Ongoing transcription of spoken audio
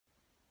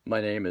My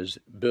name is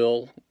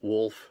Bill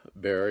Wolf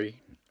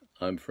Berry.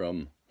 I'm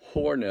from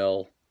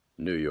Hornell,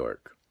 New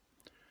York.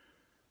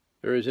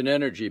 There is an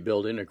energy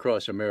building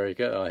across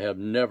America I have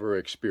never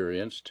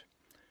experienced,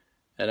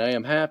 and I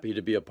am happy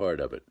to be a part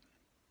of it.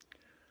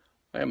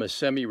 I am a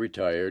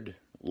semi-retired,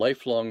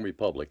 lifelong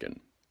Republican,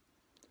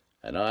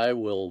 and I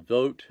will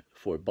vote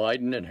for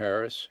Biden and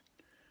Harris,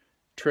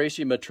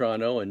 Tracy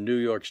Matrano in New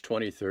York's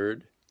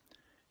 23rd,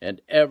 and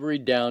every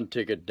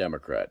down-ticket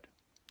Democrat.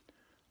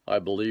 I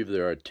believe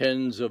there are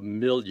tens of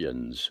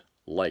millions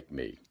like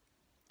me.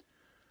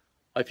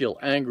 I feel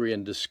angry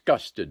and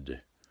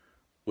disgusted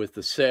with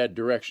the sad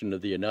direction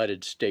of the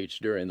United States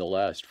during the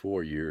last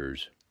 4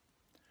 years.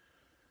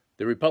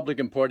 The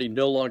Republican Party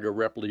no longer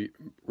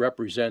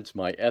represents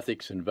my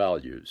ethics and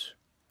values.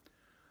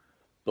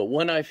 But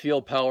when I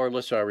feel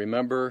powerless, I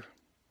remember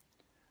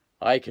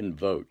I can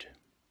vote,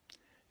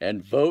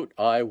 and vote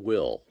I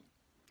will.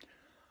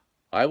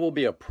 I will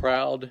be a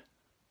proud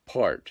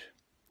part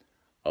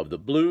of the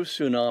blue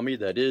tsunami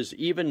that is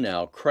even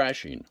now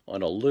crashing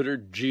on a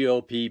littered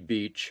GOP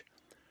beach,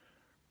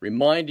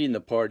 reminding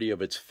the party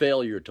of its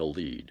failure to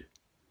lead,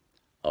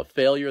 a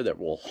failure that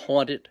will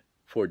haunt it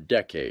for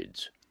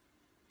decades.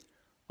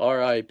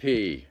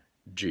 R.I.P.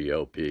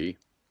 GOP.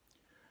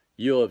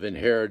 You have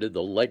inherited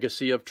the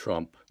legacy of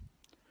Trump,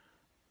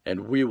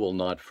 and we will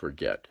not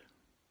forget.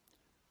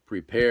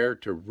 Prepare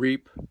to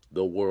reap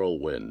the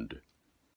whirlwind.